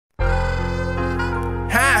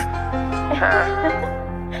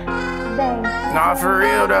Dang. Nah, for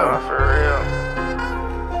real though. For real.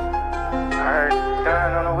 I heard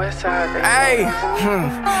dying on the west side. Hey,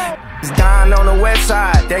 it's dying on the west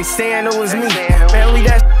side. They saying it was me. Man, leave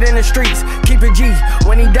that shit in the streets. Keep it G.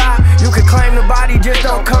 When he die, you can claim the body, just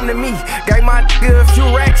don't come to me. Gave my nigga a few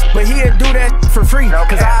racks, but he'll do that shit for free.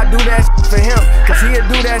 Cause I do that shit for him. Cause he'll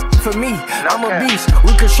do that shit for me. I'm a beast.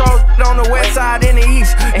 We control shit on the west side and the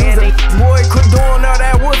east. He's a boy, quit doing all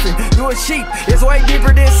that woofing. You a sheep. It's way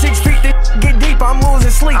deeper than 6 feet. This get deep, I'm losing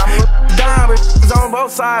sleep. Dying, but on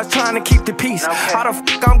both sides trying to keep the peace. How the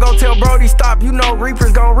fuck I'm gon' tell Brody stop? You know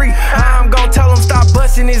Reaper's gon' reap. I'm gon' tell him stop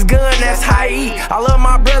busting his gun, that's how he eat. I love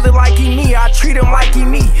my brother like he me, I treat him like he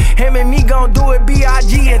me. Him and me gon' do it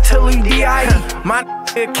B.I.G. until he D.I.E. My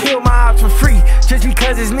nigga kill my eyes for free, just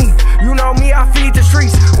because it's me. You know me, I feed the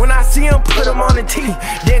streets. When I see him, put him on the T,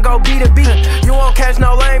 then go beat a beat. You won't catch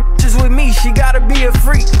no lame bitches with me, she gotta be a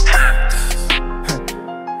freak.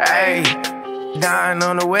 Hey, dying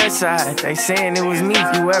on the west side, they saying it was me.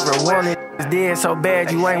 You ever wanted it's dead so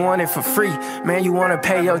bad you ain't want it for free. Man, you wanna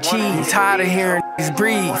pay your cheese, tired of hearing niggas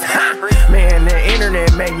breathe. Man, the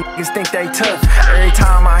internet make niggas think they tough. Every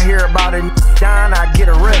time I hear about a dying, I get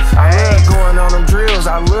a rush. I love going on them drills,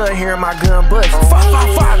 I love hearing my gun bust. Fuck,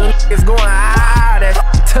 them niggas going, that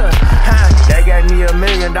tough. They gave me $1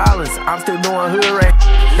 million, I'm still doing hood rap.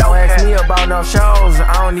 Don't ask me about no shows,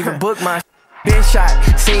 I don't even book my been shot,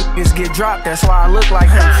 seen niggas get dropped, that's why I look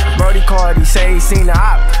like him. Brody called, he say he seen the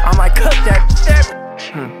op. I'm like, cut that.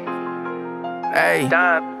 Hey,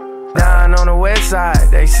 dying on the west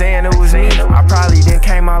side, they saying it was me. I probably done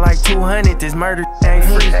came out like 200, this murder ain't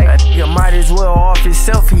free. That nigga might as well off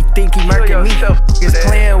himself, he think he murking me. Niggas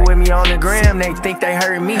playing with me on the gram, they think they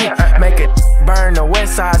hurt me. Make it burn the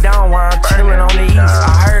west side down while I'm chilling on the east.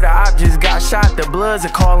 I heard a op just got shot, the Bloods are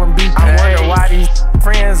calling BP. I wonder why these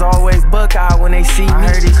friends always buck out when they see me. I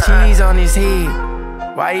heard his cheese on his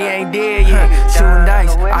head, why he ain't dead yet? Shooting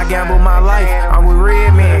dice, I gamble my life, I'm with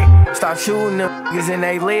Red Man. Stop shooting them niggas in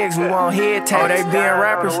they legs, we want head tags. Oh, they being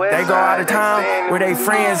rappers, they go out of town where they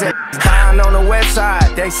friends at. Dying on the west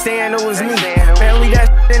side, they saying it was me. Man, leave that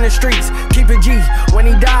shit in the streets, keep it G. When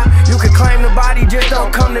he die, you can claim the body, just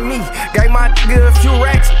don't come to me. Gave my nigga a few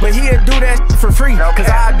racks, but he'll do that shit for free. Cause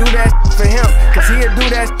I do that shit for him, cause he'll do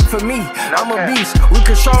that shit for me. I'm a beast, we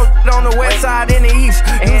control shit on the west side and the east.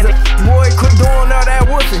 He's a boy, quit doing all that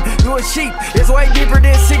woofing. You a sheep, it's way deeper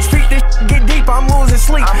than 6 feet. This shit get deep, I'm losing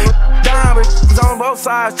sleep. Dying, but on both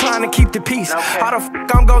sides trying to keep the peace. How the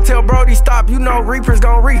fuck I'm gon' tell Brody stop? You know Reaper's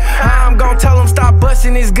gon' reap. I'm gon' tell him stop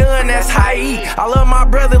busting his gun, that's how he eat. I love my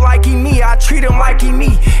brother like he me, I treat him like he me.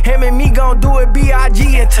 Him and me gon' do it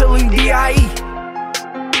B.I.G. until he D.I.E.